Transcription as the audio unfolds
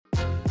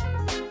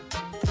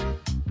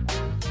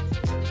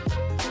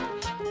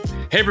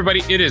Hey,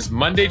 everybody. It is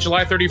Monday,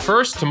 July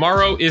 31st.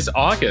 Tomorrow is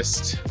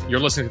August.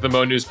 You're listening to the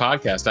Mo News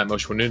Podcast. I'm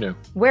Moshe Wanunu.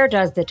 Where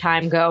does the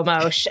time go,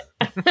 Moshe?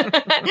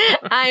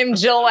 I'm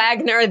Jill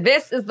Wagner.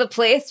 This is the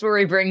place where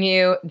we bring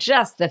you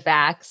just the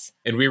facts.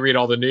 And we read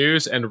all the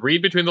news and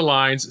read between the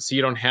lines so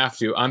you don't have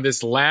to on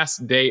this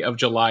last day of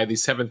July, the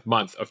 7th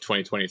month of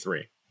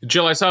 2023.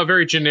 Jill, I saw a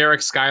very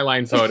generic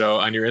skyline photo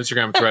on your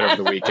Instagram thread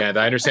over the weekend.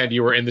 I understand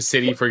you were in the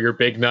city for your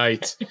big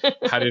night.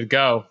 How did it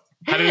go?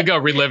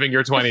 Reliving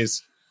your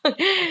 20s?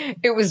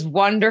 It was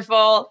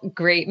wonderful.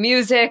 Great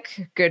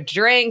music, good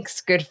drinks,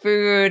 good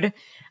food.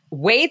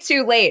 Way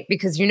too late,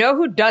 because you know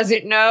who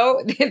doesn't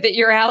know that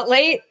you're out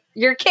late?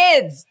 Your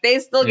kids. They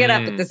still get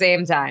up at the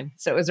same time.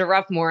 So it was a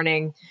rough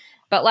morning,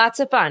 but lots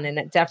of fun, and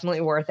it's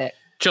definitely worth it.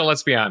 Jill,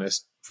 let's be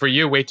honest. For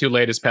you, way too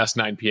late is past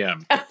 9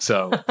 p.m.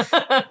 So, well,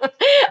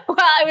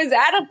 I was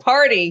at a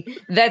party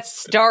that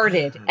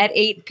started at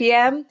 8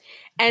 p.m.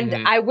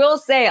 And I will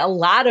say a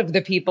lot of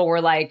the people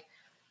were like,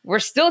 we're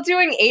still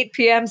doing 8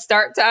 p.m.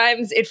 start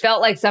times. It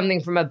felt like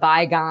something from a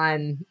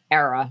bygone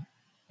era,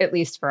 at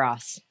least for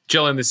us.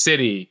 Jill, in the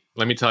city,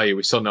 let me tell you,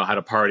 we still know how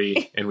to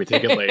party and we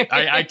take it late.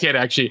 I kid,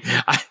 actually.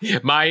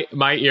 My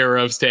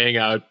era of staying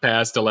out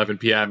past 11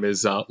 p.m.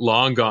 is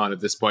long gone at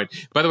this point.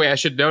 By the way, I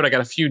should note, I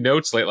got a few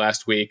notes late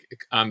last week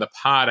on the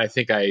pod. I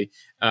think I,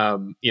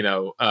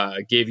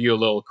 gave you a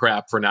little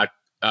crap for not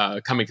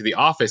coming to the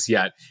office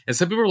yet. And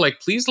some people were like,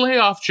 please lay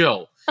off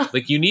Jill.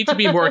 Like, you need to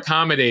be more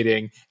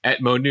accommodating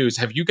at Mo News.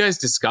 Have you guys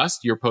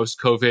discussed your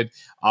post-COVID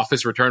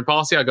office return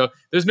policy? I go,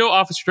 there's no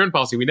office return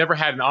policy. We never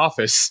had an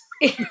office.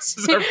 This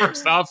is our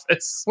first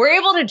office. We're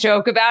able to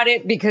joke about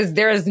it because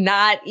there is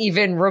not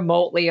even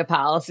remotely a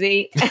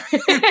policy.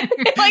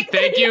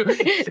 Thank you.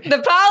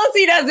 The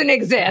policy doesn't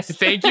exist.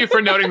 Thank you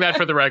for noting that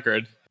for the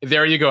record.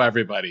 There you go,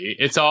 everybody.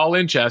 It's all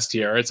in jest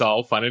here. It's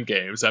all fun and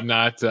games. I'm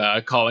not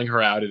calling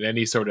her out in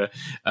any sort of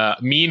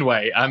mean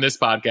way on this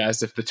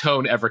podcast if the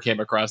tone ever came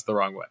across the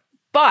wrong way.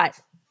 But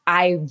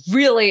I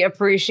really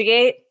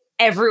appreciate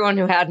everyone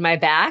who had my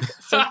back.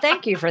 So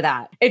thank you for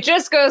that. It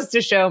just goes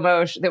to show,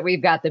 Moshe, that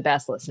we've got the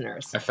best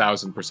listeners.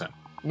 1,000%.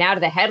 Now to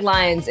the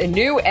headlines. A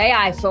new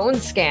AI phone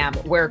scam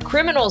where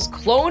criminals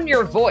clone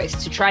your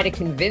voice to try to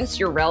convince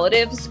your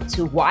relatives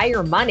to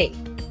wire money.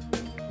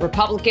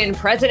 Republican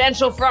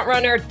presidential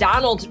frontrunner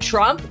Donald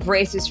Trump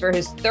braces for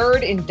his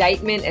third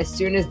indictment as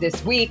soon as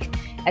this week,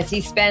 as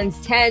he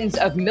spends tens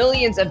of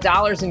millions of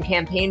dollars in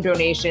campaign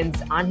donations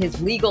on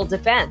his legal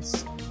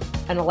defense.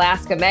 An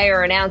Alaska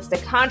mayor announced a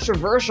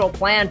controversial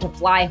plan to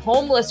fly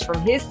homeless from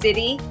his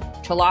city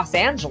to Los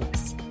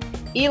Angeles.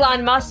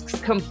 Elon Musk's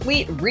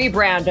complete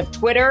rebrand of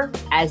Twitter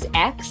as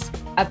X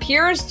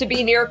appears to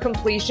be near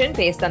completion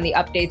based on the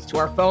updates to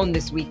our phone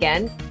this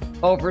weekend.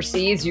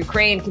 Overseas,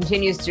 Ukraine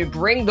continues to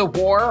bring the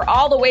war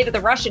all the way to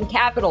the Russian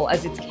capital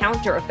as its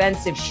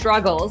counteroffensive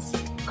struggles.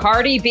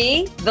 Cardi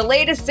B, the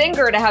latest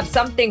singer to have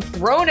something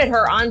thrown at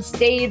her on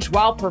stage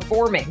while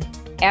performing.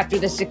 After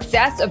the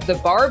success of the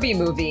Barbie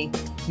movie,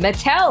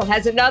 Mattel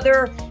has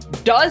another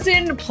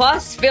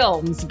dozen-plus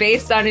films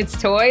based on its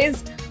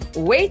toys.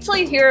 Wait till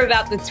you hear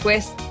about the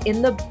twist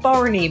in the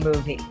Barney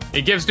movie.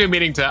 It gives new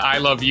meaning to I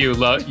love you,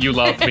 you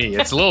love me.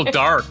 It's a little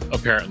dark,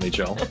 apparently,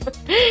 Jill.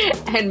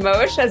 And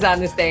Moshe has on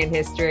this day in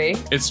history.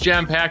 It's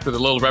jam-packed with a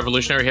little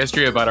revolutionary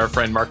history about our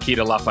friend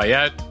Marquita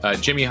Lafayette,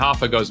 Jimmy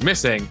Hoffa goes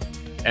missing,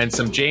 and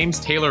some James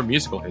Taylor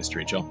musical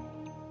history, Jill.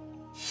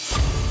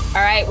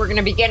 All right, we're going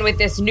to begin with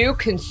this new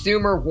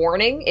consumer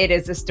warning. It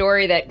is a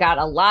story that got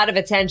a lot of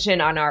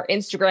attention on our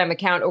Instagram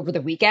account over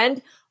the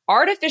weekend.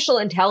 Artificial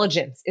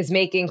intelligence is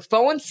making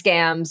phone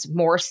scams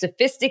more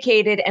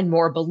sophisticated and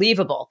more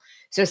believable.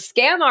 So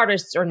scam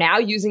artists are now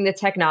using the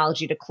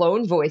technology to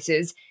clone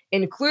voices,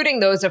 including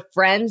those of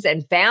friends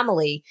and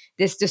family.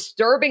 This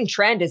disturbing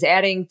trend is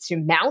adding to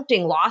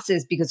mounting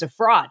losses because of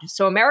fraud.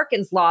 So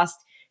Americans lost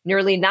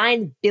nearly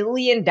 $9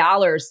 billion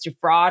to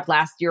fraud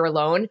last year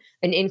alone,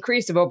 an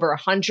increase of over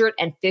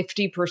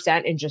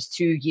 150% in just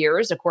 2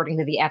 years, according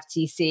to the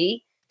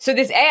FTC. So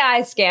this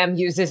AI scam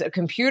uses a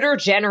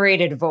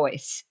computer-generated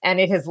voice, and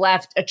it has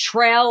left a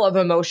trail of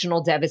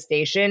emotional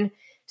devastation.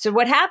 So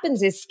what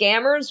happens is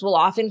scammers will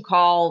often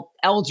call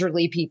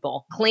elderly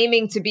people,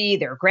 claiming to be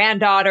their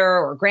granddaughter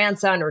or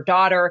grandson or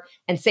daughter,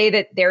 and say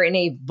that they're in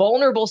a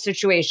vulnerable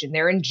situation,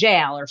 they're in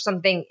jail or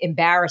something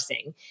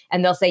embarrassing.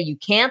 And they'll say, you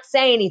can't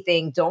say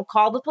anything, don't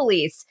call the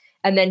police,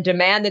 and then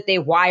demand that they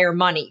wire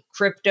money,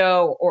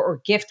 crypto,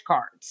 or gift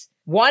cards.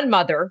 One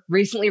mother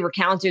recently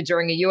recounted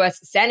during a U.S.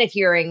 Senate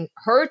hearing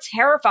her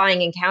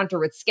terrifying encounter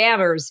with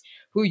scammers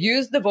who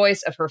used the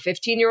voice of her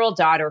 15-year-old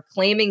daughter,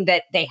 claiming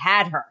that they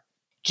had her.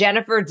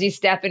 Jennifer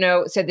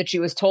DiStefano said that she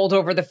was told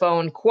over the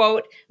phone,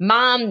 quote,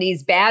 "Mom,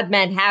 these bad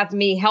men have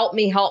me, help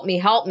me, help me,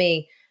 help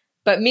me."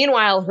 But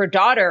meanwhile, her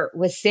daughter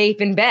was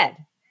safe in bed.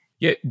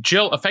 Yeah,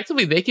 Jill,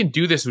 effectively, they can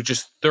do this with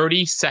just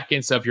 30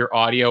 seconds of your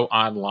audio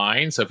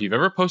online. So if you've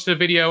ever posted a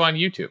video on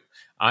YouTube,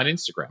 on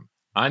Instagram,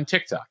 on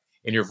TikTok,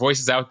 and your voice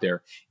is out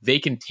there, they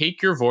can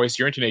take your voice,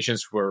 your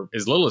intonations for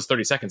as little as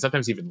 30 seconds,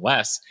 sometimes even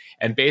less,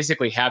 and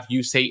basically have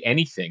you say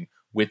anything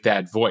with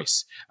that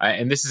voice.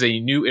 And this is a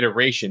new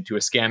iteration to a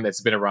scam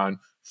that's been around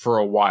for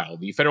a while.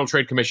 The Federal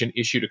Trade Commission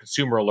issued a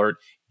consumer alert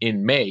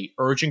in May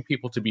urging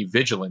people to be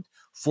vigilant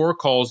for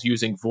calls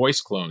using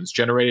voice clones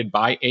generated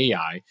by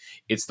AI.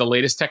 It's the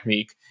latest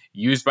technique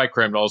used by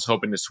criminals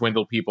hoping to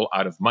swindle people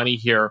out of money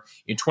here.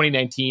 In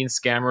 2019,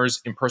 scammers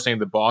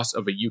impersonating the boss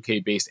of a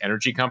UK-based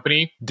energy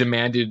company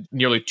demanded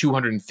nearly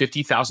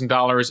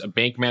 $250,000. A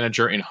bank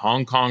manager in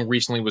Hong Kong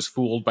recently was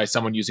fooled by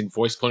someone using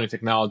voice cloning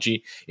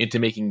technology into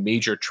making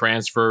major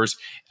transfers.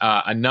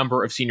 A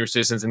number of senior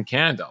citizens in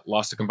Canada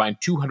lost a combined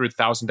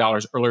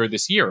 $200,000 earlier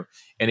this year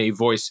in a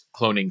voice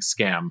cloning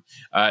scam.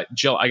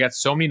 Jill, I got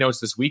so many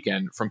notes this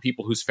weekend from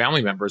people whose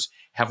family members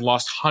have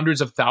lost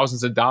hundreds of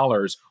thousands of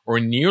dollars or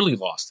nearly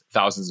lost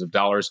thousands of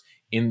dollars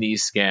in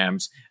these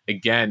scams.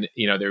 Again,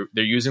 they're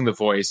using the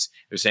voice.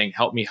 They're saying,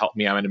 help me.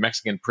 I'm in a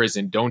Mexican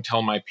prison. Don't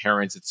tell my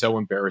parents. It's so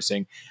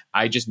embarrassing.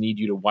 I just need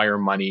you to wire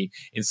money.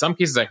 In some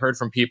cases, I heard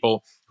from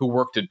people who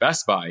worked at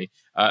Best Buy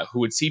who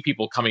would see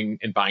people coming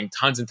and buying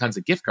tons and tons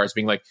of gift cards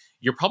being like,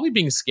 you're probably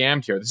being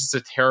scammed here. This is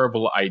a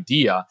terrible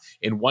idea.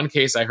 In one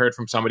case, I heard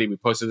from somebody, we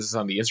posted this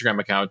on the Instagram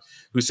account,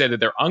 who said that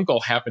their uncle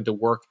happened to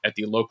work at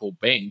the local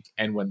bank.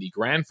 And when the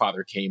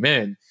grandfather came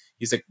in,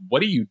 he's like,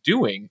 what are you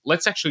doing?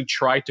 Let's actually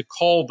try to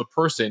call the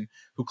person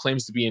who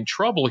claims to be in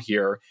trouble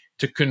here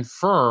to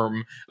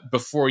confirm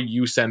before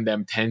you send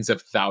them tens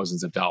of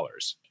thousands of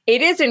dollars.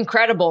 It is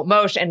incredible,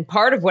 Moshe. And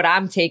part of what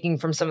I'm taking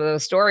from some of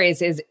those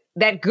stories is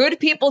that good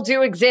people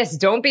do exist.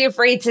 Don't be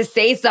afraid to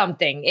say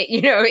something.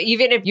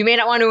 Even if you may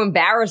not want to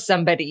embarrass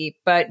somebody,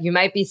 but you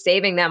might be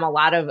saving them a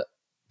lot of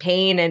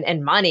pain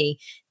and money.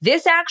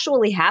 This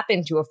actually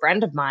happened to a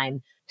friend of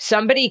mine.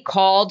 Somebody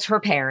called her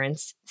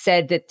parents,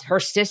 said that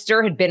her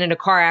sister had been in a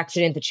car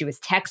accident, that she was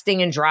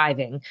texting and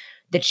driving,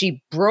 that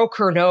she broke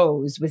her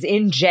nose, was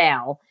in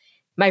jail.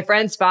 My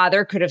friend's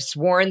father could have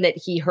sworn that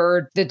he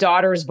heard the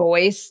daughter's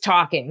voice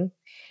talking,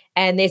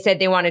 and they said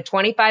they wanted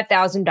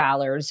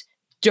 $25,000.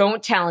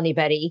 Don't tell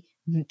anybody,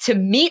 to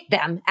meet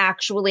them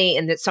actually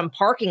in some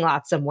parking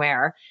lot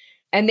somewhere.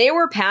 And they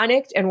were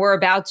panicked and were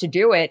about to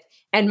do it.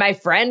 And my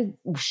friend,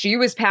 she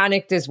was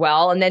panicked as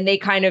well. And then they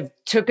kind of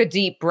took a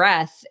deep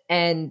breath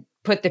and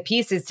put the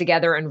pieces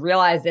together and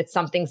realized that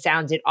something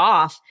sounded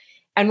off.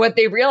 And what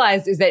they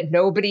realized is that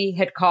nobody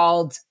had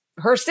called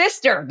her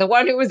sister, the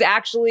one who was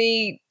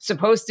actually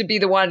supposed to be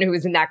the one who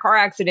was in that car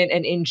accident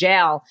and in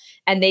jail.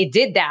 And they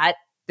did that.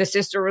 The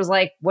sister was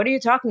like, what are you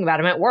talking about?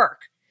 I'm at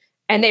work.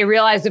 And they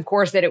realized, of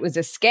course, that it was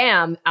a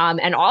scam.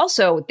 And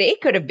also, they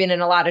could have been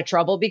in a lot of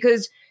trouble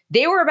because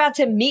they were about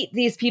to meet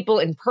these people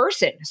in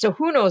person. So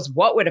who knows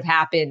what would have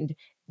happened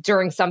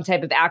during some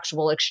type of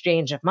actual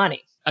exchange of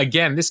money.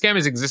 Again, this scam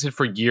has existed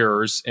for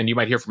years, and you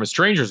might hear from a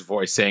stranger's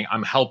voice saying,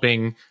 I'm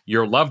helping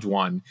your loved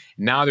one.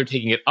 Now they're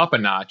taking it up a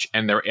notch,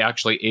 and they're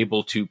actually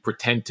able to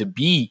pretend to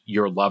be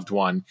your loved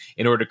one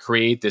in order to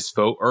create this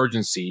faux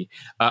urgency.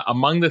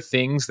 Among the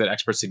things that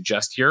experts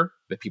suggest here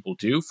that people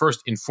do,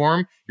 first,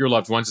 inform your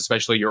loved ones,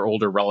 especially your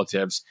older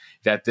relatives,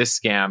 that this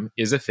scam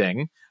is a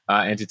thing.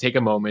 And to take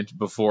a moment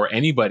before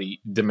anybody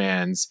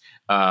demands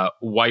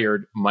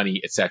wired money,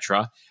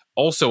 etc.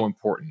 Also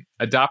important,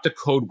 adopt a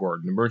code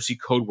word, an emergency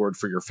code word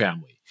for your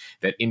family,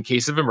 that in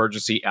case of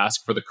emergency,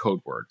 ask for the code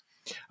word.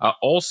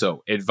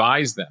 Also,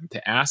 advise them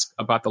to ask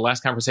about the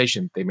last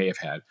conversation they may have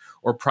had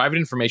or private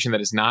information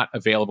that is not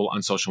available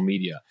on social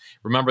media.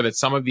 Remember that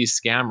some of these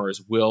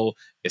scammers will,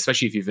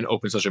 especially if you have an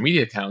open social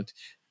media account,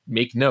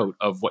 make note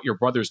of what your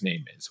brother's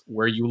name is,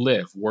 where you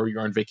live, where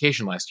you're on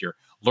vacation last year.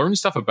 Learn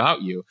stuff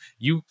about you.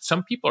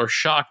 Some people are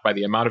shocked by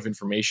the amount of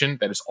information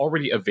that is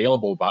already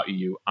available about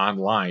you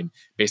online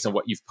based on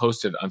what you've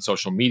posted on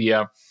social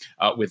media.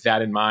 With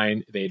that in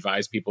mind, they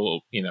advise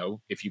people,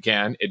 if you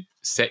can,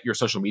 set your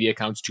social media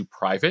accounts to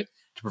private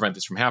to prevent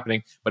this from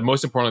happening. But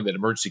most importantly, that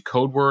emergency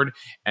code word,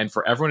 and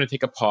for everyone to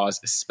take a pause,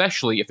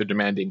 especially if they're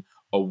demanding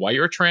a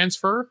wire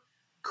transfer,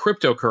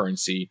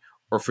 cryptocurrency,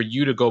 or for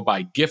you to go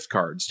buy gift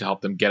cards to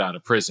help them get out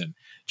of prison.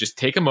 Just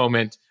take a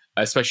moment,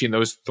 especially in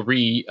those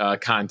three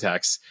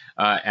contexts,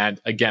 and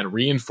again,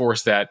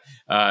 reinforce that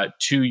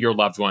to your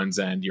loved ones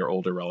and your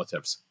older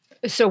relatives.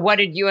 So what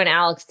did you and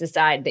Alex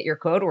decide that your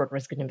code word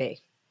was going to be?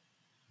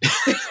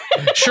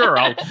 Sure,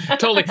 I'll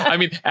totally. I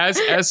mean,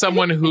 as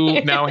someone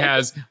who now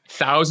has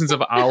thousands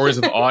of hours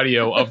of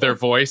audio of their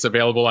voice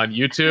available on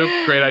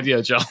YouTube, great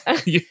idea, Jill.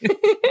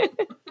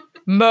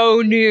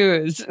 Mo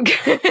News.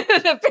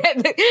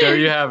 There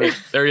you have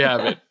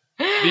it.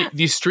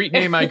 The street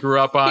name I grew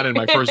up on and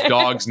my first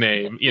dog's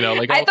name,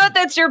 I thought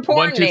that's your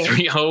porn name. 1, 2,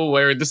 3. Oh,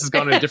 where this has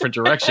gone in a different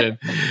direction.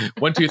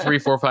 1, 2, 3,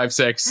 4, 5,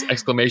 6!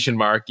 Exclamation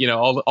mark.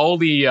 All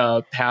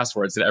the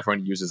passwords that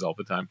everyone uses all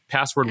the time.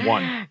 Password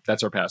 1.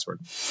 That's our password.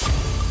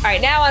 All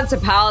right, now on to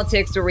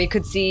politics, where we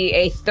could see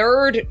a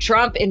third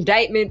Trump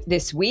indictment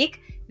this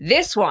week.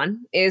 This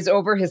one is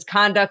over his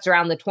conduct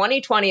around the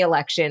 2020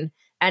 election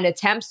and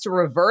attempts to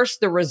reverse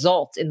the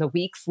result in the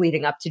weeks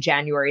leading up to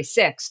January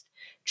 6th.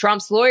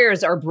 Trump's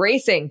lawyers are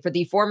bracing for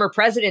the former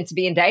president to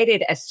be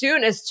indicted as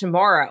soon as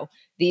tomorrow.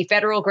 The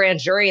federal grand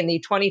jury in the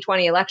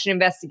 2020 election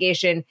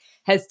investigation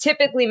has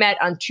typically met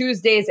on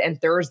Tuesdays and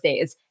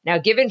Thursdays. Now,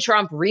 given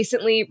Trump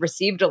recently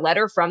received a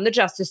letter from the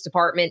Justice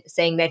Department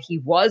saying that he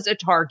was a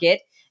target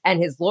and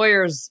his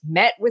lawyers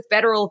met with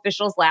federal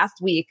officials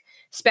last week,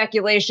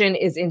 speculation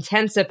is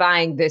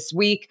intensifying this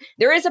week.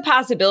 There is a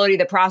possibility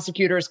that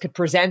prosecutors could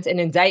present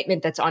an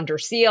indictment that's under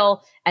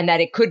seal and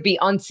that it could be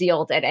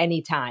unsealed at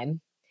any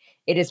time.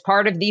 It is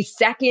part of the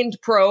second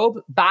probe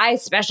by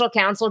special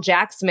counsel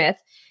Jack Smith.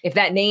 If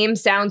that name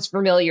sounds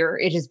familiar,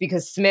 it is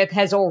because Smith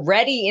has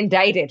already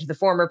indicted the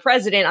former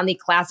president on the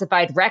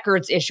classified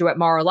records issue at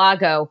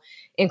Mar-a-Lago,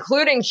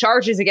 including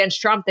charges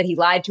against Trump that he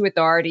lied to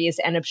authorities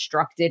and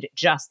obstructed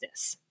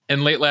justice.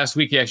 And late last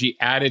week, he actually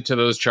added to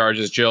those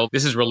charges, Jill.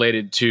 This is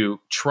related to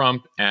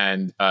Trump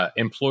and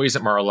employees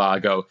at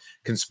Mar-a-Lago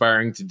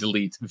conspiring to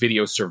delete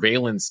video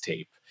surveillance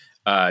tape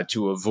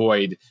to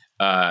avoid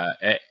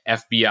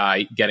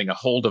FBI getting a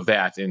hold of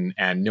that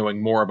and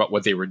knowing more about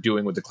what they were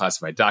doing with the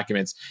classified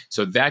documents.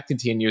 So that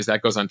continues.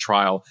 That goes on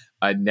trial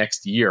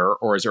next year,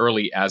 or as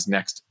early as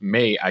next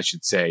May, I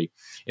should say.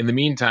 In the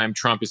meantime,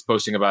 Trump is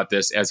posting about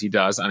this, as he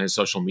does, on his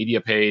social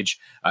media page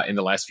in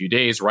the last few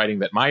days, writing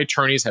that my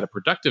attorneys had a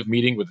productive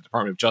meeting with the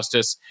Department of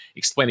Justice,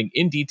 explaining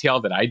in detail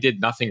that I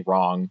did nothing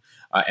wrong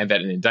and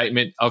that an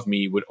indictment of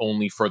me would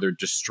only further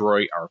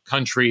destroy our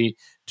country.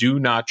 Do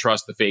not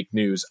trust the fake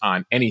news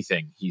on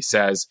anything, he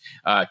says.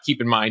 Keep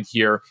in mind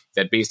here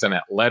that based on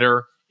that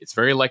letter, it's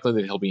very likely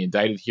that he'll be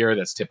indicted here.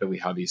 That's typically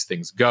how these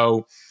things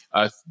go.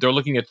 They're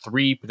looking at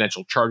 3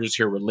 potential charges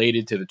here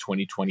related to the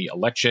 2020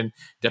 election: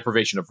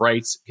 deprivation of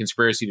rights,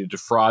 conspiracy to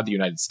defraud the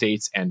United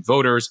States and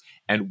voters,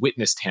 and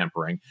witness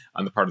tampering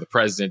on the part of the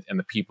president and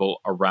the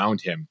people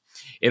around him.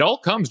 It all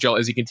comes, Jill,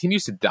 as he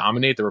continues to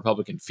dominate the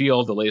Republican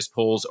field. The latest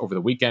polls over the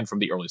weekend from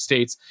the early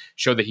states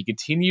show that he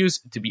continues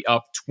to be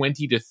up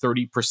 20 to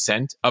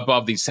 30%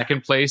 above the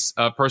second place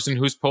person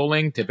who's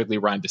polling, typically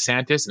Ron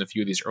DeSantis in a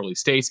few of these early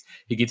states.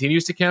 He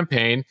continues to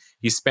campaign.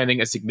 He's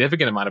spending a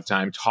significant amount of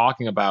time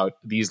talking about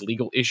these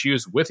legal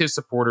issues with his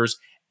supporters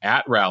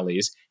at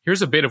rallies.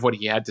 Here's a bit of what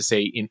he had to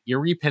say in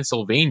Erie,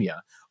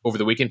 Pennsylvania over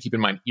the weekend. Keep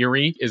in mind,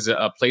 Erie is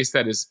a place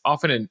that is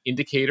often an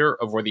indicator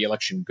of where the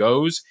election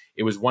goes.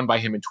 It was won by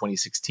him in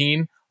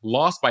 2016,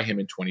 lost by him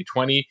in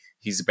 2020.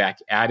 He's back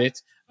at it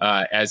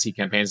as he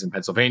campaigns in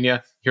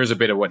Pennsylvania. Here's a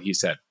bit of what he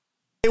said.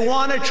 They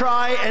want to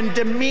try and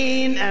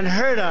demean and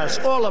hurt us,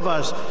 all of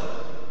us.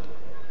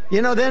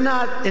 You know, they're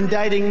not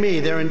indicting me,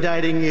 they're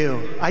indicting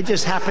you. I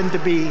just happen to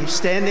be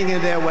standing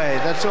in their way.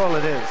 That's all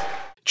it is.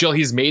 Jill,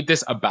 he's made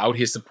this about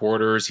his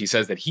supporters. He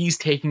says that he's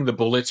taking the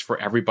bullets for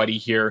everybody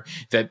here,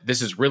 that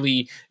this is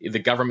really the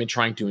government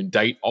trying to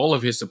indict all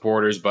of his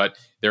supporters, but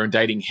they're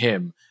indicting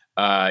him.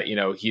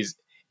 He's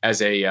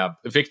as a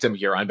victim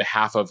here on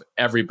behalf of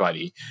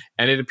everybody.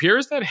 And it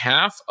appears that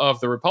half of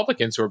the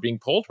Republicans who are being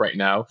polled right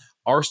now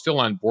are still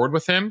on board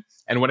with him.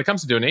 And when it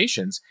comes to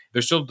donations,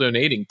 they're still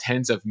donating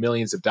tens of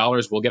millions of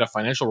dollars. We'll get a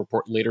financial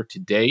report later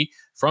today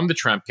from the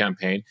Trump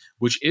campaign,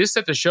 which is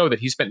set to show that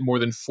he spent more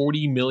than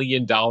 $40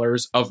 million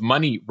of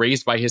money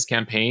raised by his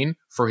campaign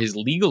for his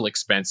legal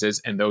expenses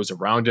and those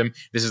around him.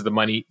 This is the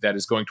money that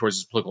is going towards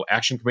his political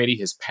action committee,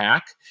 his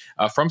PAC,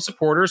 from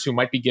supporters who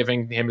might be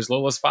giving him as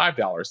little as $5,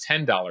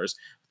 $10,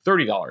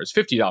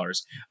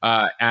 $30,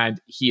 $50.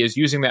 And he is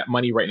using that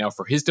money right now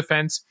for his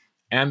defense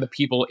and the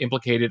people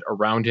implicated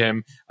around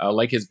him,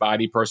 like his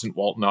body person,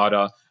 Walt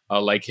Nauta,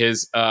 like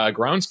his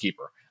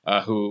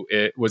groundskeeper, who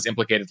was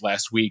implicated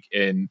last week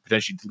in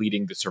potentially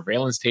deleting the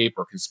surveillance tape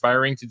or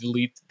conspiring to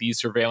delete the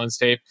surveillance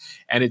tape.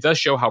 And it does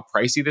show how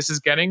pricey this is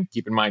getting.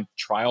 Keep in mind,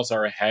 trials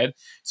are ahead.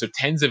 So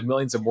tens of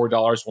millions of more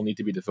dollars will need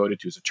to be devoted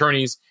to his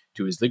attorneys,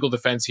 to his legal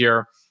defense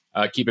here.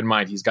 Keep in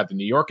mind, he's got the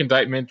New York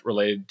indictment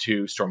related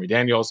to Stormy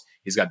Daniels.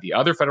 He's got the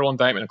other federal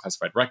indictment on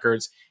classified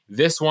records.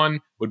 This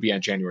one would be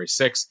on January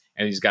 6th.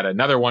 And he's got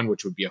another one,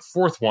 which would be a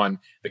fourth one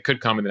that could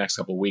come in the next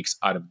couple of weeks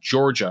out of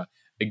Georgia,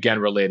 again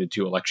related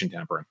to election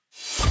tampering.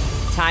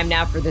 Time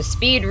now for the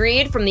speed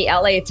read from the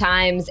LA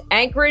Times.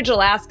 Anchorage,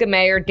 Alaska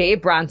Mayor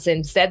Dave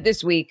Bronson said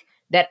this week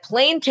that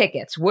plane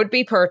tickets would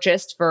be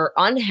purchased for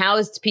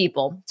unhoused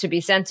people to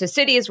be sent to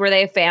cities where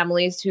they have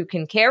families who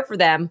can care for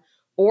them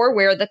or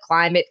where the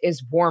climate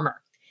is warmer.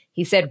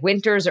 He said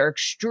winters are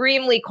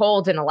extremely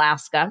cold in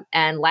Alaska,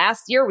 and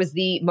last year was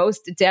the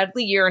most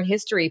deadly year in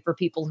history for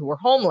people who were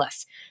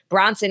homeless.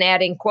 Bronson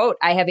adding, quote,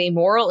 "I have a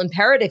moral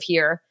imperative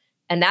here,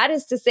 and that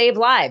is to save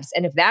lives.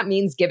 And if that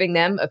means giving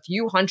them a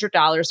few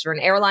 $100s for an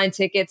airline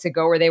ticket to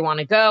go where they want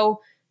to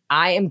go,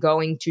 I am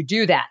going to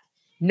do that."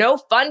 No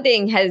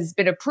funding has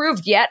been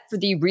approved yet for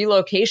the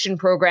relocation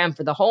program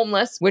for the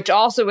homeless, which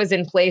also was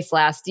in place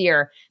last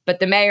year. But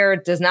the mayor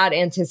does not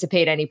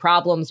anticipate any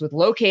problems with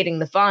locating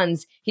the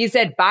funds. He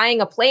said buying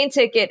a plane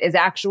ticket is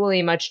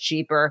actually much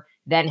cheaper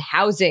than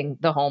housing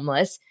the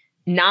homeless.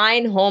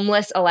 9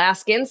 homeless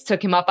Alaskans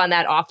took him up on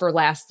that offer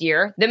last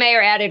year. The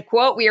mayor added,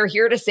 quote, "We are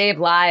here to save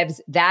lives.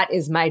 That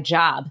is my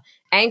job."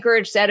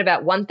 Anchorage said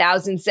about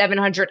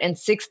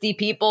 1,760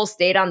 people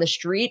stayed on the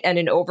street and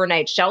in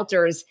overnight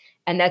shelters,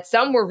 and that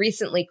some were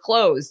recently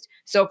closed.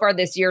 So far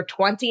this year,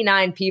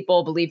 29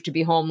 people believed to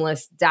be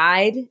homeless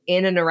died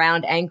in and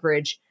around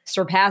Anchorage,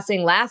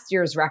 surpassing last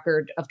year's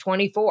record of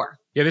 24.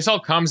 Yeah, this all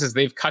comes as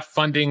they've cut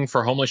funding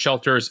for homeless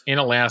shelters in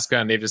Alaska,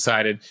 and they've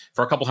decided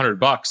for a couple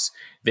 $100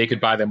 they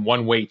could buy them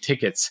one-way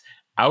tickets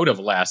out of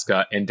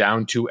Alaska and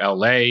down to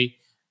LA.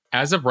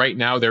 As of right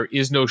now, there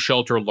is no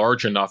shelter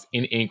large enough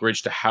in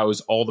Anchorage to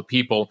house all the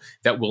people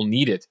that will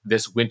need it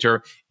this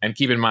winter. And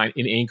keep in mind,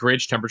 in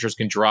Anchorage, temperatures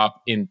can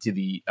drop into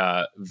the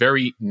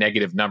very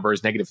negative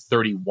numbers, negative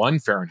 31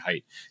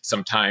 Fahrenheit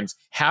sometimes.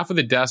 Half of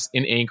the deaths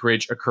in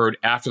Anchorage occurred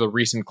after the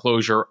recent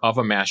closure of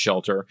a mass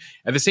shelter.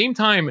 At the same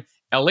time,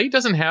 LA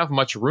doesn't have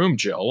much room,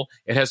 Jill.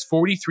 It has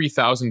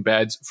 43,000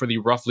 beds for the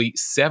roughly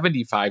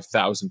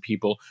 75,000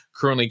 people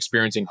currently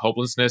experiencing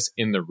hopelessness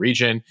in the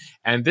region.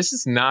 And this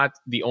is not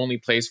the only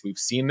place we've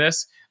seen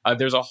this.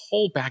 There's a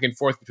whole back and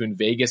forth between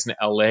Vegas and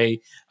LA.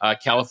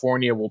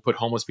 California will put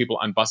homeless people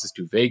on buses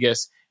to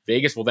Vegas.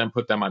 Vegas will then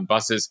put them on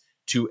buses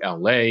to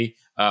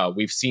LA.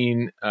 We've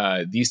seen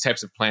these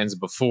types of plans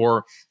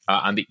before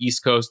on the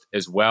East Coast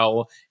as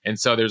well. And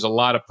so there's a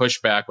lot of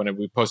pushback when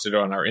we posted it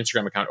on our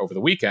Instagram account over the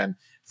weekend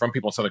from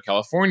people in Southern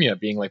California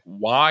being like,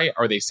 why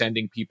are they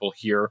sending people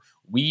here?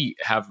 We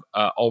have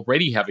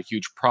already have a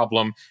huge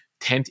problem,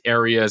 tent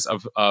areas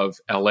of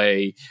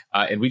LA,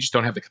 and we just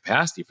don't have the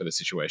capacity for the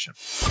situation.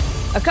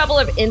 A couple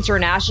of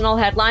international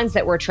headlines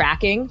that we're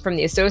tracking from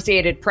the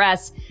Associated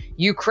Press.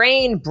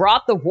 Ukraine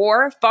brought the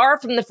war far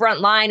from the front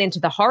line into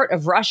the heart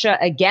of Russia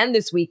again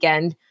this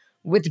weekend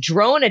with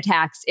drone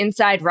attacks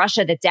inside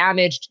Russia that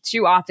damaged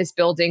 2 office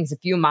buildings a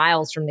few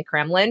miles from the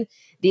Kremlin.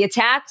 The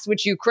attacks,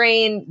 which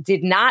Ukraine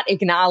did not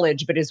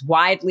acknowledge but is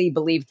widely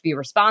believed to be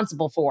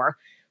responsible for,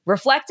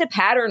 reflect a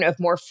pattern of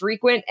more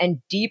frequent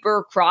and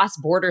deeper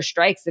cross-border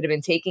strikes that have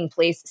been taking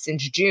place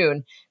since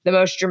June. The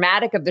most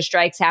dramatic of the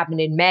strikes happened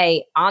in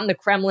May on the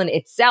Kremlin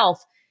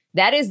itself.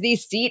 That is the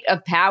seat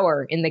of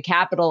power in the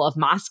capital of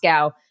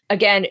Moscow.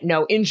 Again,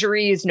 no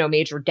injuries, no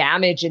major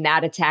damage in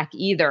that attack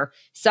either.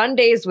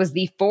 Sunday's was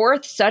the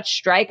 4th such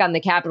strike on the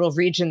capital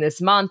region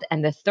this month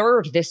and the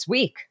 3rd this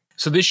week.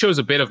 So this shows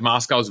a bit of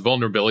Moscow's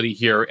vulnerability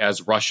here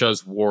as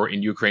Russia's war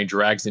in Ukraine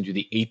drags into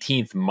the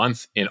 18th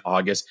month in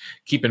August.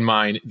 Keep in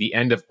mind, the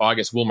end of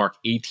August will mark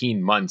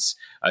 18 months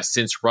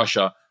since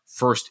Russia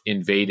first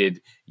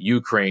invaded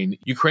Ukraine.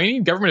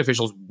 Ukrainian government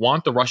officials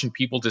want the Russian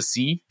people to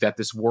see that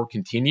this war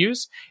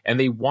continues, and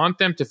they want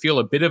them to feel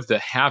a bit of the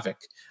havoc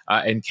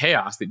and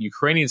chaos that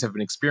Ukrainians have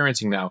been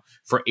experiencing now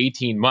for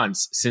 18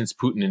 months since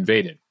Putin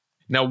invaded.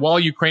 Now, while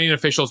Ukrainian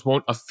officials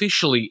won't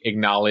officially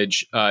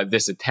acknowledge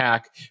this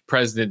attack,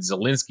 President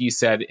Zelensky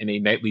said in a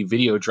nightly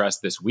video address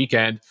this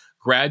weekend,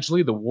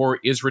 gradually the war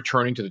is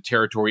returning to the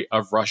territory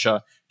of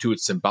Russia, to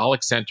its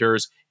symbolic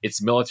centers,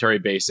 its military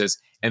bases,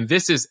 and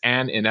this is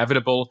an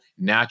inevitable,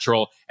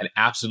 natural, and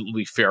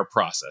absolutely fair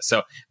process.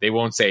 So they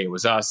won't say it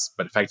was us,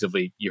 but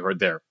effectively, you heard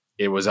there,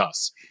 it was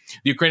us.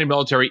 The Ukrainian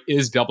military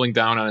is doubling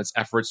down on its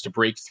efforts to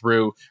break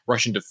through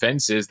Russian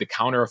defenses. The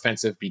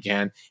counteroffensive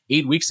began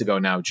 8 weeks ago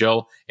now,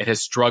 Jill. It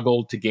has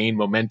struggled to gain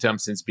momentum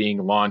since being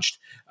launched.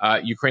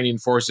 Ukrainian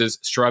forces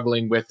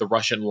struggling with the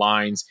Russian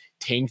lines,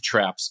 tank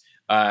traps,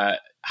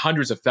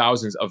 hundreds of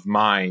thousands of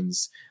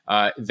mines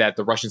that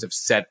the Russians have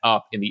set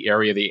up in the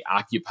area they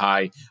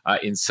occupy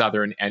in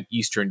southern and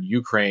eastern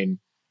Ukraine.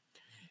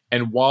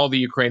 And while the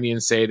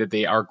Ukrainians say that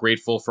they are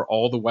grateful for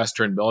all the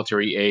Western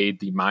military aid,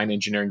 the mine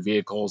engineering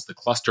vehicles, the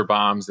cluster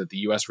bombs that the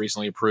U.S.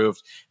 recently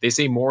approved, they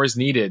say more is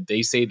needed.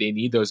 They say they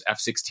need those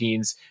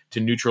F-16s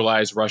to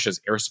neutralize Russia's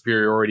air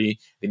superiority.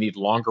 They need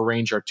longer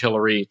range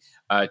artillery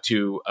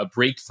to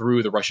break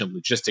through the Russian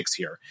logistics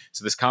here.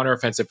 So this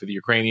counteroffensive for the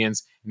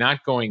Ukrainians,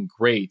 not going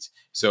great.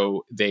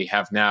 So they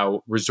have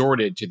now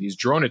resorted to these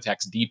drone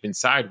attacks deep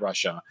inside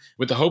Russia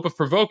with the hope of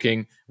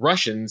provoking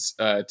Russians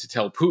to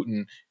tell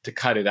Putin to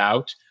cut it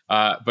out.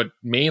 But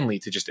mainly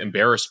to just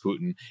embarrass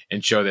Putin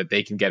and show that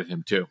they can get at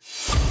him too.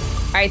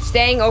 All right,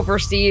 staying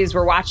overseas,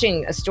 we're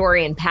watching a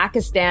story in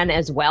Pakistan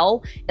as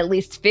well. At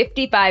least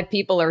 55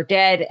 people are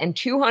dead and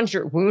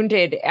 200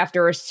 wounded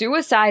after a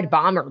suicide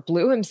bomber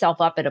blew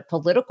himself up at a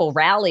political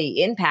rally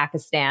in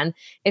Pakistan.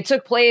 It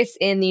took place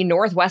in the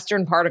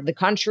northwestern part of the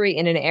country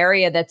in an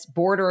area that's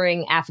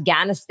bordering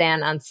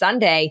Afghanistan on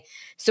Sunday.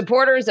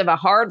 Supporters of a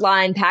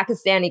hardline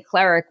Pakistani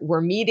cleric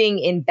were meeting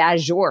in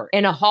Bajor,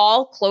 in a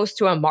hall close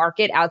to a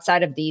market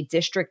outside of the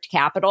district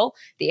capital.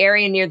 The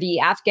area near the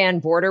Afghan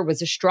border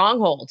was a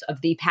stronghold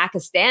of the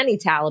Pakistani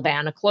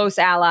Taliban, a close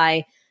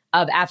ally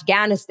of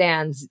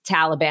Afghanistan's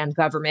Taliban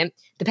government.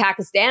 The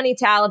Pakistani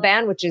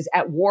Taliban, which is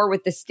at war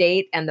with the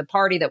state and the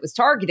party that was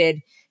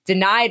targeted,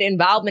 denied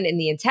involvement in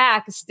the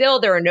attack. Still,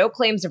 there are no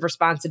claims of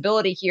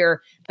responsibility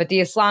here, but the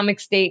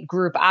Islamic State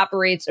group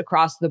operates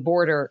across the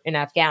border in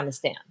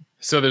Afghanistan.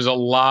 So there's a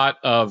lot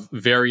of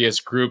various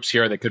groups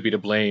here that could be to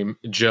blame.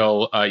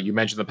 Jill, you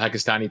mentioned the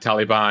Pakistani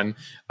Taliban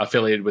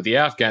affiliated with the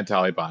Afghan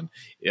Taliban.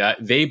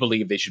 They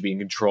believe they should be in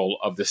control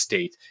of the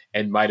state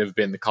and might have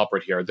been the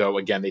culprit here, though,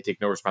 again, they take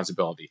no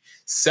responsibility.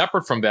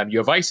 Separate from them, you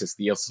have ISIS,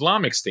 the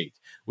Islamic State,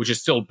 which is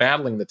still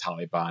battling the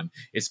Taliban.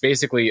 It's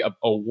basically a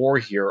war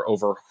here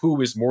over who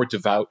is more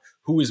devout,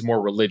 who is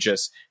more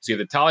religious. So you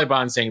have the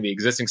Taliban saying the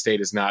existing state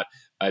is not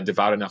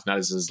devout enough, not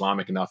as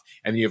Islamic enough.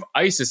 And you have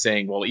ISIS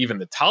saying, well, even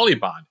the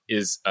Taliban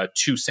is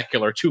too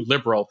secular, too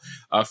liberal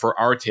for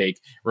our take.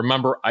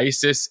 Remember,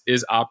 ISIS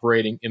is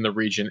operating in the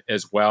region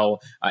as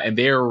well, and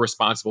they are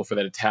responsible for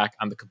that attack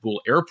on the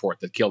Kabul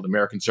airport that killed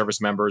American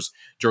service members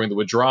during the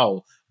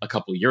withdrawal a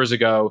couple of years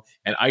ago.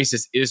 And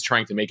ISIS is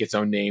trying to make its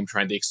own name,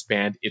 trying to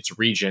expand its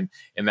region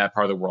in that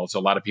part of the world. So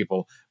a lot of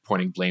people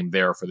pointing blame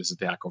there for this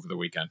attack over the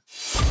weekend.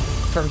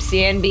 From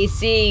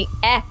CNBC,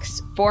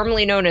 X,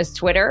 formerly known as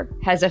Twitter,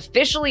 has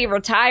officially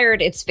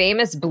retired its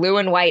famous blue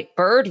and white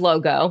bird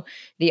logo.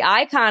 The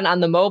icon on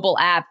the mobile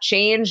app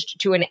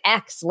changed to an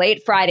X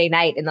late Friday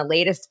night in the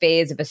latest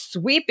phase of a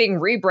sweeping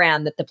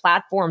rebrand that the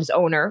platform's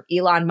owner,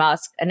 Elon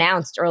Musk,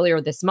 announced earlier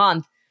this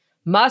month.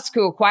 Musk,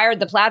 who acquired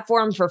the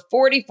platform for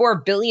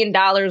 $44 billion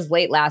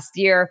late last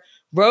year,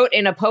 wrote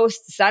in a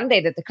post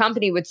Sunday that the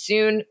company would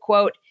soon,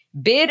 quote,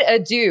 bid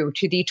adieu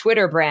to the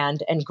Twitter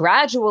brand and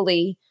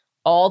gradually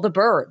all the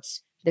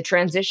birds. The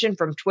transition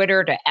from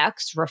Twitter to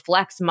X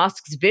reflects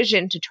Musk's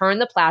vision to turn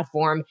the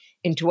platform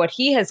into what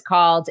he has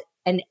called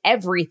an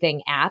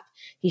everything app.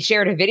 He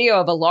shared a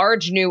video of a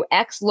large new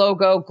X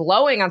logo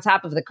glowing on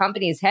top of the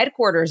company's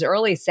headquarters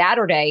early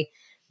Saturday,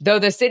 though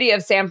the city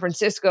of San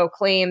Francisco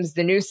claims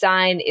the new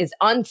sign is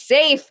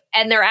unsafe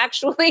and they're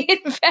actually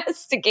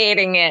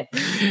investigating it.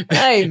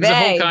 There's a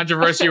whole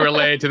controversy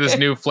related to this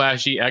new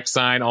flashy X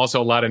sign.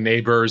 Also, a lot of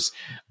neighbors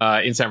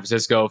in San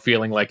Francisco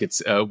feeling like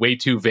it's way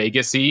too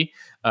Vegas-y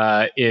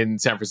in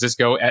San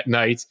Francisco at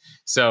night.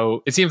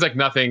 So it seems like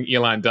nothing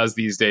Elon does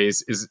these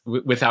days is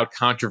without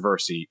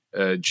controversy,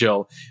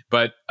 Jill.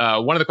 But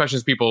one of the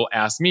questions people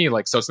ask me,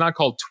 like, so it's not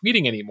called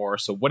tweeting anymore.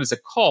 So what is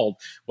it called?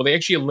 Well, they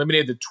actually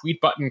eliminated the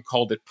tweet button,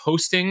 called it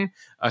posting.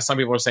 Some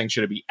people are saying,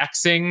 should it be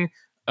Xing?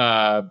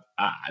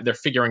 They're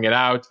figuring it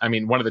out. I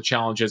mean, one of the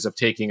challenges of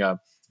taking a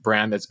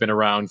brand that's been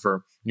around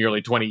for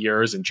nearly 20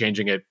 years and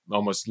changing it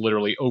almost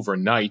literally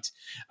overnight.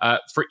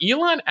 For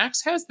Elon,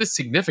 X has this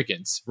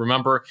significance.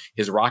 Remember,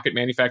 his rocket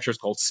manufacturer is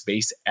called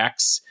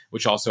SpaceX,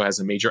 which also has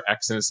a major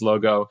X in its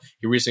logo.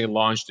 He recently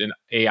launched an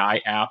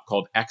AI app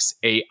called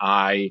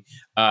XAI.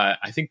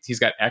 I think he's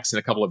got X in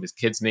a couple of his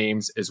kids'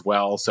 names as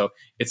well. So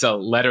it's a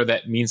letter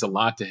that means a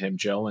lot to him,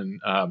 Jill. And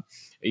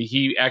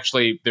he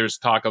actually, there's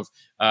talk of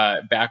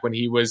back when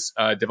he was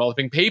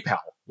developing PayPal,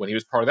 when he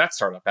was part of that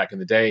startup back in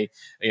the day,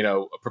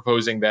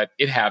 proposing that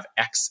it have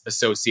X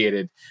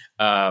associated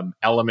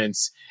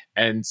elements.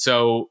 And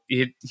so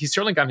he's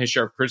certainly gotten his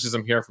share of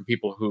criticism here from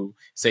people who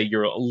say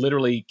you're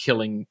literally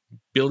killing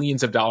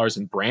billions of dollars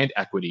in brand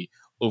equity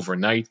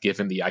overnight,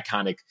 given the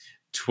iconic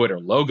Twitter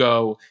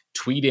logo,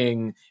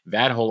 tweeting,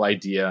 that whole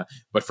idea.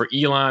 But for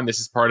Elon, this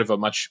is part of a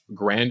much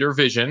grander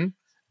vision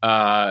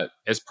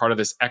as part of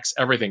this X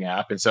Everything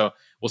app. And so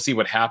we'll see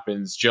what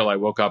happens. Jill, I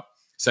woke up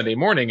Sunday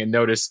morning and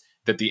noticed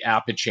that the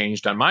app had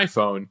changed on my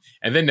phone,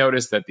 and then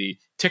noticed that the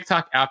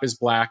TikTok app is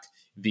black,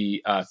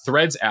 the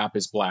Threads app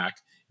is black,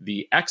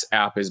 the X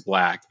app is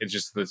black. It's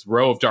just this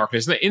row of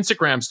darkness. And the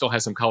Instagram still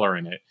has some color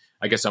in it.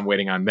 I guess I'm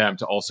waiting on them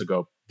to also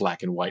go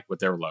black and white with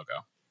their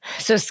logo.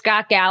 So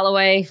Scott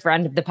Galloway,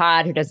 friend of the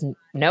pod, who doesn't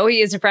know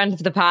he is a friend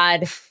of the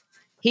pod,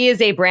 he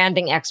is a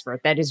branding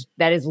expert. That is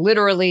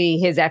literally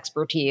his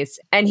expertise.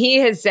 And he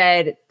has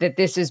said that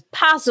this is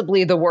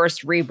possibly the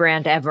worst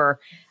rebrand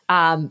ever.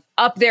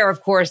 Up there,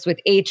 of course, with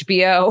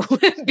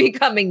HBO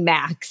becoming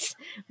Max,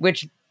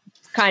 which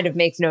kind of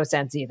makes no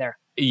sense either.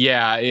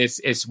 Yeah,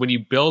 it's when you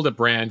build a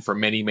brand for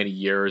many, many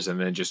years and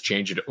then just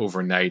change it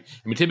overnight.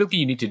 I mean, typically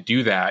you need to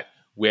do that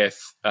with,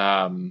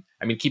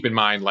 keep in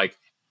mind, like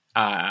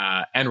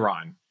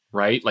Enron,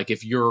 right? Like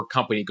if your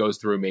company goes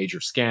through a major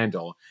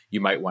scandal,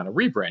 you might want to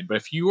rebrand. But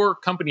if your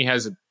company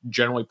has a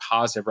generally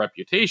positive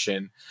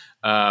reputation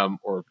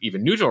or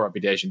even neutral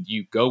reputation,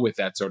 you go with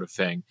that sort of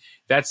thing.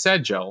 That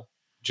said, Joe,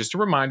 just a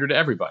reminder to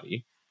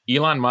everybody,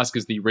 Elon Musk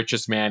is the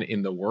richest man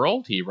in the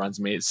world. He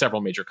runs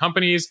several major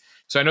companies.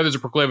 So I know there's a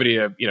proclivity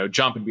to,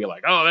 jump and be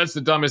like, oh, that's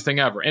the dumbest thing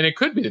ever. And it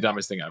could be the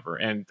dumbest thing ever.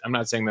 And I'm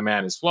not saying the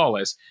man is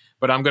flawless,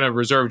 but I'm going to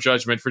reserve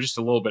judgment for just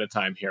a little bit of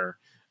time here,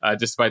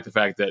 despite the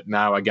fact that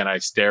now, again, I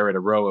stare at a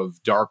row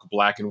of dark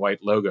black and white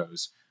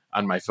logos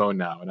on my phone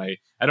now. And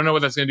I don't know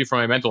what that's going to do for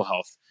my mental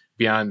health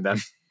beyond them.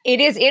 It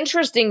is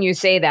interesting you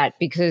say that,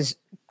 because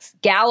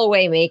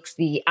Galloway makes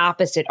the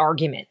opposite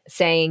argument,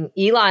 saying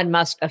Elon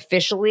Musk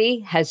officially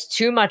has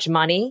too much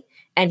money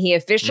and he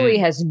officially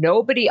has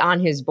nobody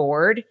on his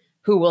board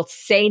who will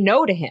say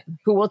no to him,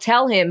 who will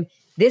tell him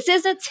this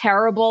is a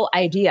terrible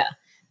idea.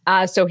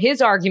 So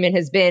his argument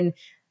has been,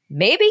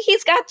 maybe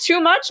he's got too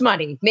much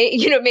money.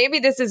 Maybe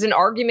this is an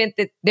argument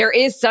that there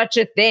is such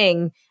a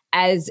thing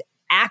as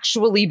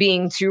actually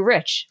being too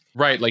rich.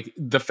 Right. Like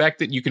the fact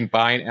that you can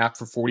buy an app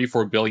for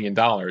 $44 billion,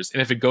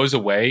 and if it goes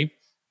away,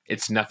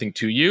 it's nothing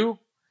to you.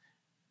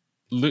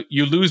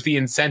 You lose the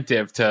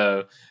incentive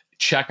to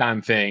check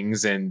on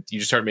things, and you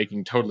just start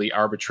making totally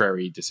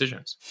arbitrary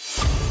decisions.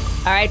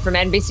 All right, from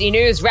NBC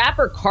News,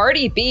 rapper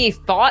Cardi B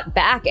fought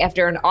back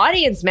after an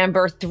audience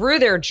member threw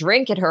their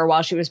drink at her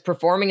while she was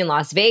performing in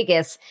Las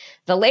Vegas.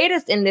 The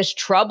latest in this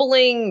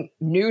troubling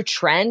new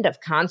trend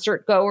of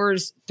concert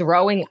goers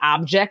throwing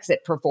objects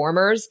at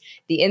performers.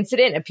 The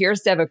incident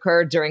appears to have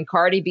occurred during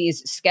Cardi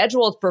B's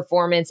scheduled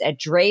performance at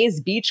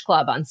Dre's Beach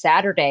Club on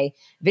Saturday.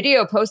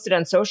 Video posted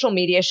on social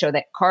media show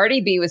that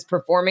Cardi B was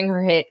performing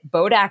her hit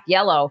Bodak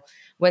Yellow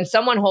when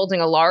someone holding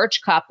a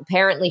large cup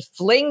apparently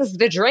flings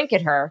the drink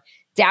at her,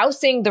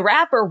 dousing the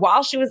rapper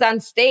while she was on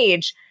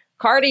stage.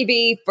 Cardi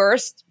B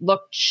first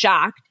looked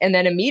shocked and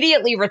then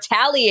immediately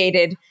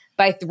retaliated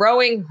by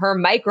throwing her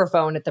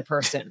microphone at the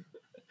person.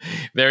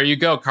 There you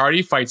go.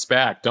 Cardi fights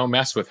back. Don't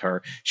mess with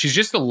her. She's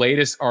just the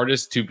latest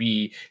artist to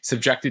be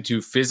subjected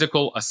to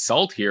physical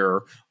assault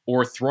here,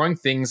 or throwing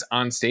things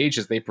on stage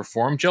as they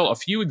perform. Jill, a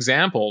few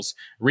examples.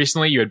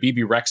 Recently, you had BB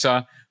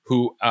Rexa,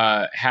 who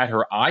had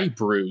her eye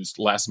bruised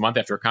last month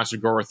after a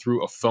concert goer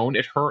threw a phone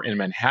at her in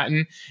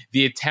Manhattan.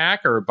 The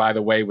attacker, by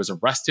the way, was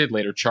arrested,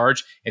 later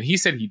charged, and he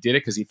said he did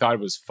it because he thought it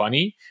was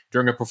funny.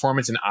 During a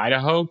performance in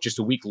Idaho, just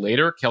a week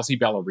later, Kelsey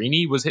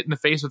Ballerini was hit in the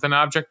face with an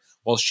object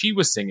while she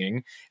was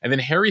singing. And then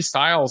Harry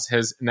Styles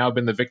has now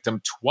been the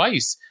victim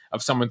twice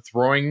of someone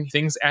throwing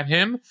things at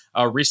him.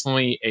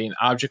 Recently, an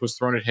object was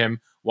thrown at him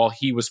while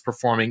he was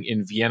performing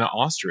in Vienna,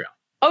 Austria.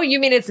 Oh, you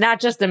mean it's not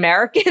just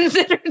Americans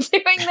that are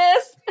doing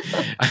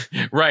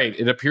this? Right.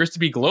 It appears to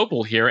be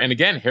global here. And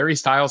again, Harry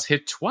Styles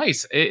hit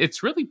twice.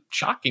 It's really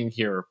shocking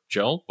here,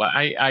 Jill. But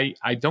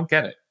I don't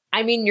get it.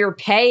 I mean, you're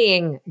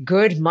paying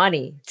good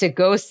money to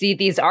go see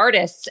these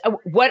artists.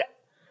 What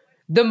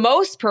the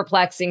most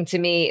perplexing to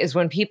me is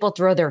when people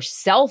throw their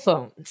cell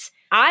phones.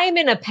 I'm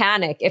in a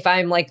panic if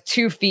I'm like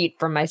 2 feet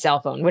from my cell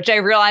phone, which I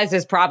realize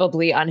is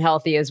probably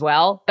unhealthy as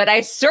well. But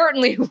I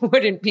certainly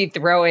wouldn't be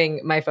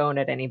throwing my phone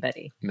at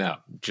anybody. No,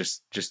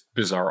 just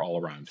bizarre all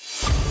around.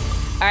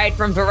 All right,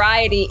 from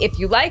Variety, if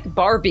you like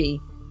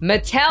Barbie,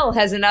 Mattel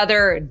has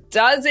another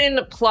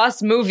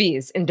 12+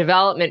 movies in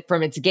development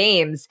from its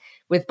games.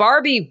 With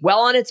Barbie well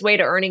on its way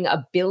to earning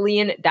 $1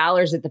 billion at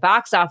the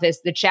box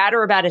office, the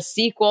chatter about a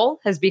sequel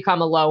has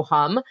become a low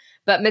hum.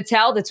 But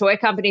Mattel, the toy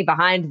company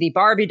behind the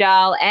Barbie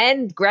doll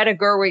and Greta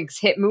Gerwig's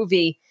hit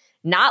movie,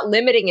 not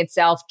limiting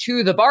itself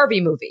to the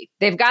Barbie movie.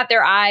 They've got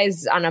their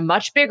eyes on a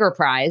much bigger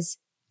prize,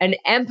 an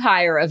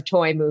empire of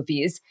toy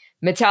movies.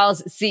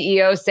 Mattel's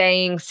CEO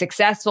saying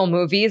successful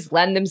movies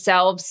lend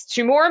themselves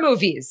to more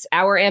movies.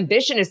 Our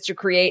ambition is to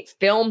create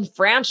film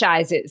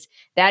franchises.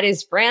 That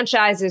is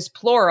franchises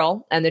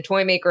plural, and the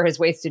toy maker has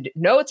wasted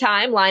no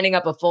time lining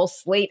up a full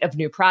slate of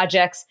new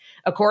projects.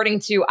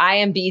 According to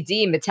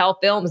IMBD, Mattel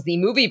Films, the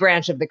movie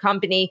branch of the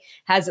company,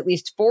 has at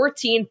least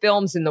 14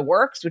 films in the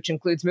works, which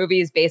includes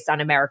movies based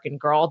on American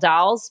Girl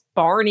dolls,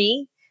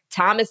 Barney,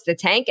 Thomas the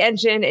Tank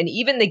Engine, and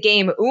even the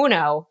game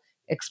Uno.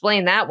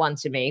 Explain that one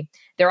to me.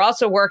 They're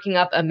also working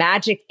up a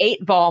Magic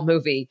 8-Ball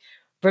movie.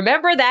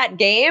 Remember that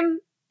game?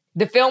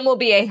 The film will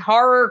be a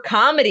horror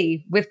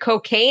comedy with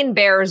Cocaine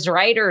Bear's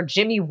writer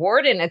Jimmy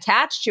Warden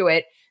attached to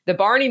it. The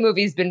Barney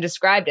movie's been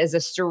described as a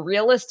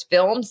surrealist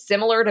film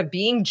similar to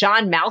Being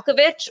John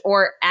Malkovich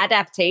or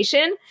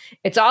Adaptation.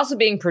 It's also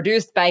being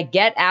produced by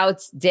Get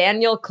Out's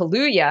Daniel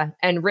Kaluuya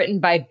and written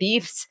by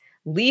Beef's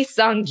Lee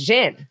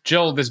Sung-jin.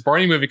 Jill, this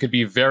Barney movie could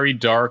be very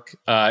dark.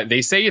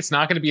 They say it's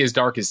not going to be as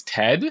dark as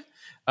Ted,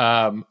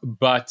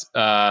 but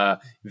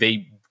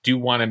they do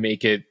want to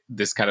make it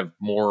this kind of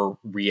more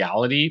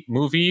reality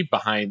movie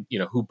behind,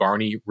 who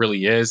Barney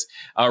really is.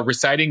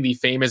 Reciting the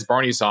famous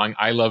Barney song,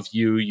 I Love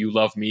You, You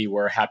Love Me,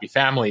 We're a Happy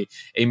Family,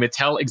 a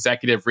Mattel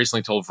executive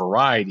recently told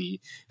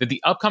Variety that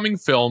the upcoming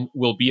film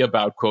will be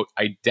about, quote,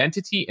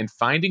 identity and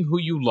finding who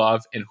you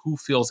love and who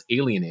feels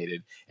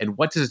alienated. And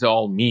what does it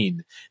all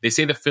mean? They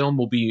say the film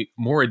will be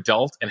more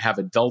adult and have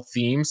adult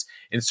themes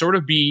and sort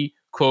of be,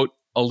 quote,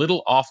 a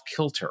little off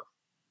kilter.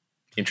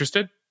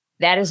 Interested?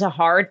 That is a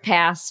hard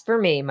pass for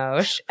me,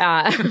 Moshe.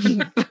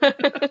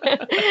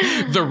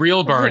 The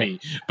real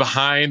Barney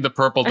behind the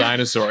purple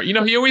dinosaur.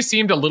 He always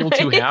seemed a little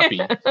too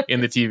happy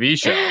in the TV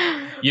show.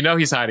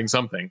 He's hiding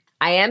something.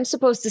 I am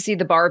supposed to see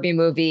the Barbie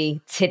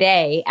movie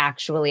today,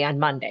 actually on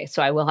Monday.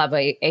 So I will have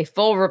a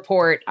full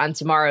report on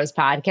tomorrow's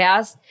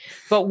podcast.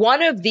 But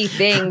one of the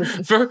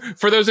things...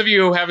 For those of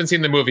you who haven't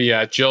seen the movie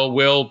yet, Jill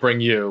will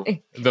bring you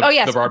the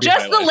Barbie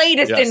just highlights. the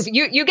latest Yes.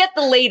 info. You get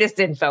the latest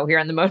info here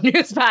on the Mo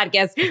News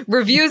podcast.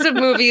 Reviews of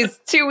movies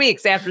 2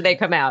 weeks after they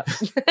come out.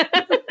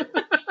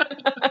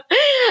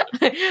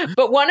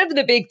 But one of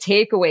the big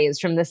takeaways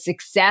from the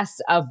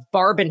success of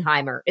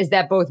Barbenheimer is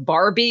that both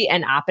Barbie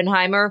and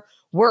Oppenheimer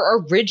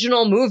were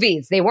original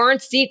movies. They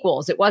weren't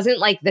sequels. It wasn't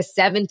like the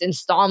 7th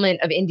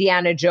installment of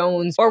Indiana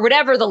Jones or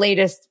whatever the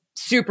latest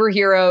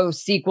superhero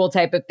sequel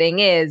type of thing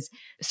is.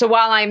 So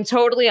while I'm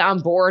totally on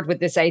board with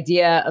this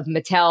idea of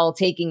Mattel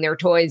taking their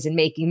toys and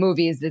making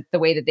movies the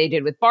way that they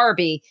did with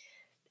Barbie,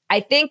 I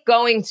think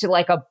going to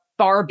like a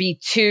Barbie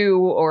 2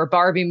 or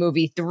Barbie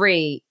movie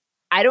 3,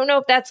 I don't know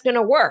if that's going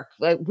to work.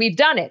 Like, we've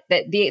done it.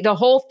 The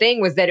whole thing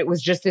was that it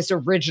was just this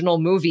original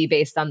movie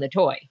based on the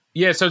toy.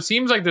 Yeah, so it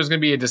seems like there's going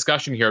to be a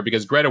discussion here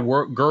because Greta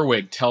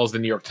Gerwig tells the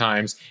New York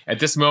Times, at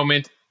this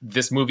moment,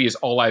 this movie is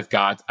all I've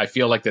got. I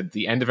feel like at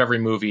the end of every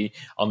movie,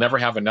 I'll never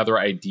have another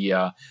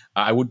idea.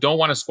 Don't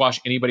want to squash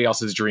anybody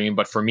else's dream,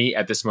 but for me,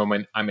 at this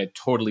moment, I'm at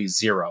totally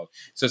zero.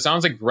 So it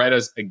sounds like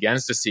Greta's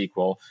against a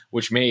sequel,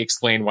 which may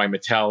explain why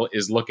Mattel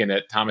is looking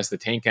at Thomas the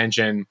Tank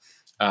Engine,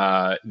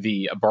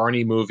 the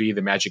Barney movie,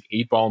 the Magic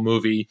 8-Ball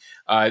movie.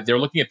 They're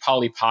looking at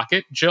Polly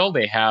Pocket, Jill.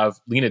 They have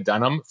Lena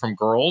Dunham from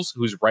Girls,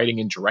 who's writing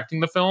and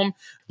directing the film.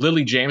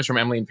 Lily James from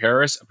Emily in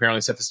Paris,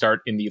 apparently set to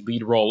start in the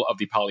lead role of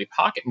the Polly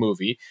Pocket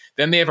movie.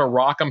 Then they have a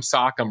Rock'em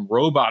Sock'em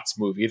Robots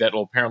movie that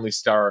will apparently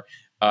star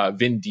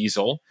Vin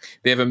Diesel.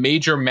 They have a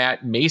major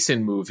Matt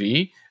Mason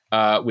movie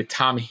with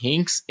Tom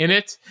Hanks in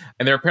it.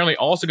 And they're apparently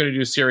also going to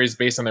do a series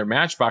based on their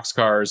Matchbox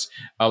cars,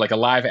 like a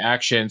live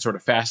action sort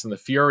of Fast and the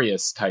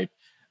Furious type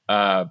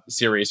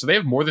series. So they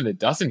have more than a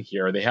dozen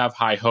here. They have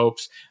high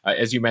hopes.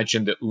 As you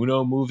mentioned, the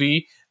Uno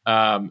movie.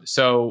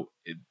 So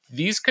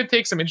these could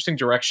take some interesting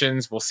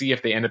directions. We'll see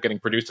if they end up getting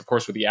produced. Of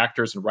course, with the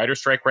actors and writer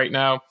strike right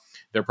now,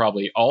 they're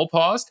probably all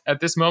paused at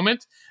this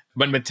moment.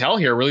 But Mattel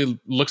here really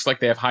looks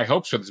like they have high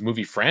hopes for this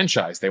movie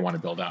franchise they want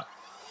to build out.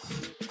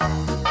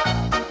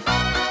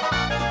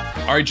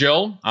 All right,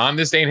 Jill, on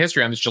this day in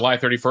history, on this July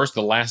 31st,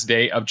 the last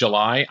day of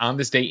July, on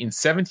this day in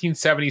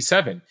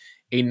 1777,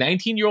 a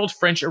 19-year-old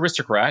French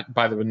aristocrat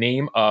by the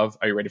name of,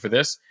 are you ready for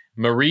this?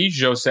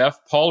 Marie-Joseph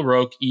Paul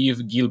Roch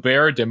Yves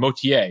Gilbert de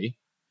Motier,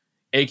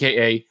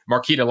 a.k.a.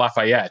 Marquis de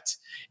Lafayette,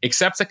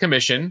 accepts a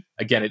commission,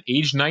 again at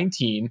age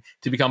 19,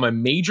 to become a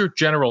major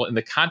general in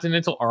the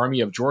Continental Army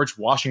of George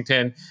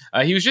Washington.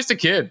 He was just a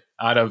kid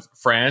out of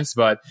France,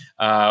 but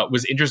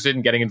was interested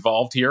in getting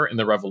involved here in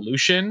the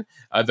Revolution.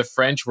 The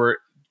French were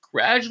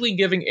gradually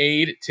giving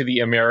aid to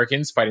the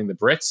Americans fighting the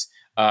Brits,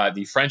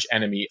 the French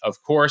enemy,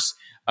 of course.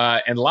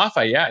 And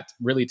Lafayette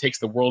really takes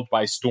the world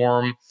by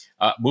storm,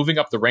 moving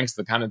up the ranks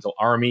of the Continental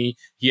Army.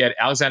 He had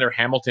Alexander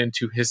Hamilton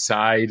to his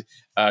side,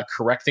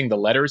 correcting the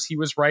letters he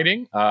was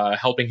writing,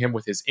 helping him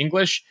with his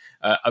English.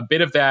 A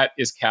bit of that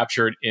is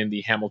captured in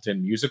the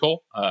Hamilton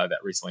musical that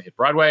recently hit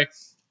Broadway.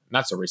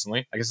 Not so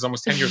recently. I guess it's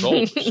almost 10 years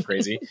old, which is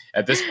crazy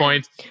at this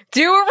point.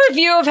 Do a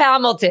review of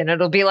Hamilton.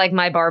 It'll be like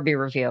my Barbie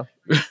review.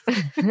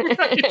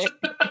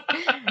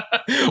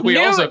 we new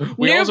also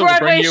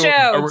Broadway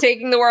show,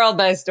 taking the world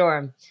by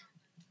storm.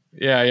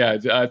 Yeah.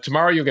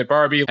 Tomorrow you'll get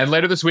Barbie, and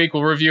later this week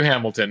we'll review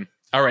Hamilton.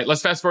 All right,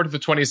 let's fast forward to the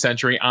 20th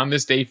century. On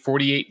this day,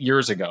 48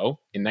 years ago,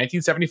 in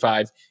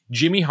 1975,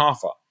 Jimmy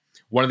Hoffa,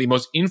 one of the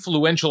most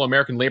influential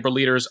American labor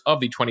leaders of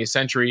the 20th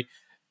century,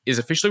 is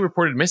officially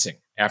reported missing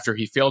after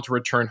he failed to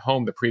return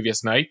home the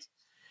previous night.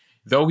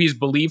 Though he's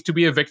believed to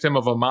be a victim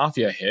of a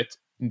mafia hit,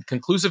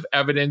 conclusive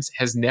evidence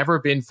has never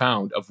been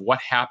found of what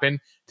happened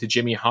to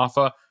Jimmy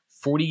Hoffa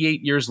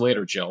 48 years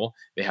later, Jill.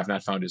 They have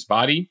not found his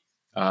body,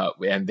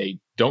 and they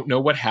don't know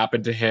what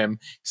happened to him.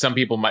 Some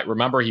people might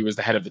remember he was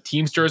the head of the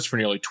Teamsters for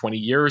nearly 20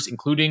 years,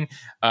 including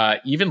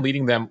even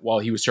leading them while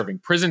he was serving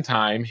prison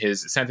time.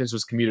 His sentence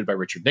was commuted by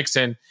Richard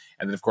Nixon,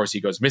 and then, of course,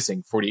 he goes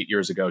missing 48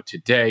 years ago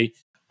today.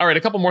 All right,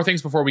 a couple more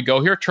things before we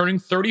go here. Turning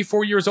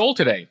 34 years old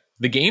today,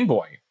 the Game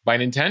Boy by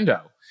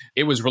Nintendo.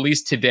 It was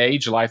released today,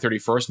 July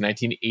 31st,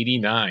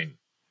 1989.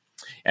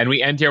 And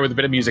we end here with a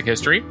bit of music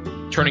history.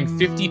 Turning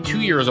 52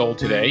 years old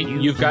today,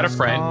 You've Got a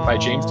Friend by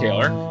James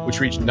Taylor,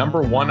 which reached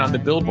 #1 on the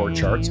Billboard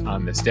charts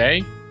on this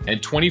day.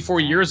 And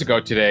 24 years ago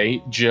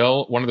today,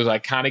 Jill, one of those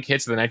iconic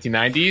hits of the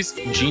 1990s,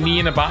 Genie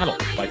in a Bottle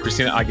by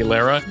Christina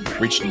Aguilera,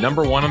 reached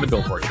 #1 on the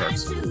Billboard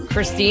charts.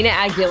 Christina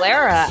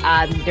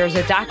Aguilera, there's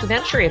a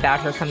documentary about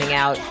her coming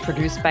out,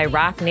 produced by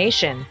Rock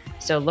Nation.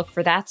 So look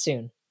for that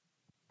soon.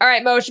 All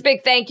right, Moshe,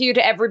 big thank you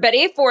to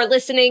everybody for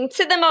listening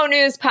to the Mo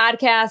News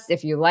podcast.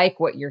 If you like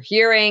what you're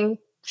hearing,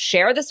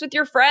 share this with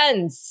your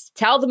friends.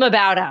 Tell them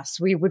about us.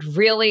 We would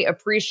really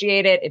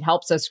appreciate it. It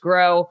helps us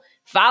grow.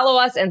 Follow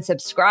us and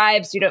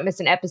subscribe so you don't miss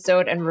an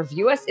episode, and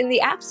review us in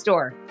the App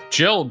Store.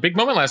 Jill, big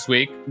moment last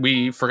week.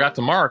 We forgot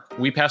to mark.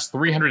 We passed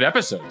 300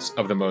 episodes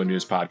of the Mo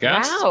News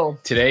podcast. Wow.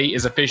 Today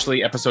is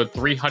officially episode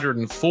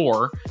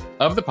 304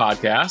 of the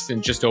podcast,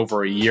 in just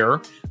over a year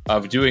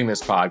of doing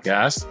this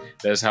podcast.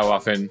 That is how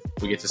often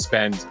we get to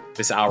spend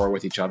this hour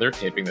with each other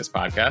taping this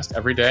podcast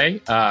every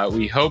day.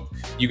 We hope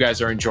you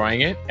guys are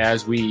enjoying it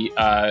as we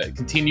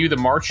continue the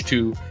march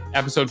to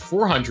episode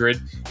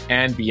 400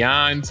 and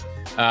beyond.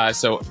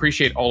 So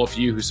appreciate all of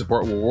you who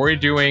support what we're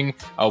doing.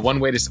 One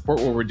way to support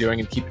what we're doing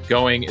and keep it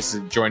going is to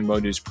join Mo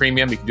News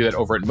Premium. You can do that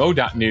over at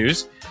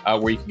mo.news,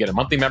 where you can get a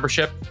monthly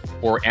membership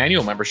or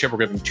annual membership. We're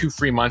giving 2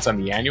 free months on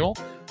the annual,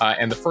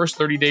 and the first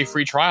 30-day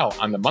free trial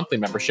on the monthly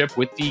membership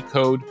with the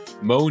code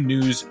Mo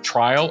News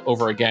Trial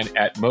over again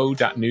at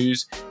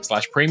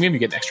mo.news/premium. You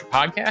get an extra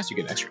podcast, you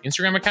get an extra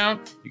Instagram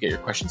account, you get your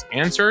questions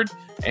answered,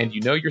 and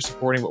you know you're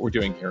supporting what we're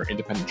doing here,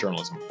 independent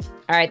journalism.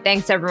 All right,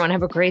 thanks everyone.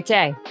 Have a great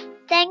day.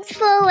 Thanks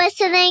for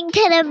listening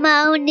to the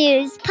Mo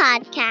News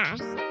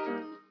podcast.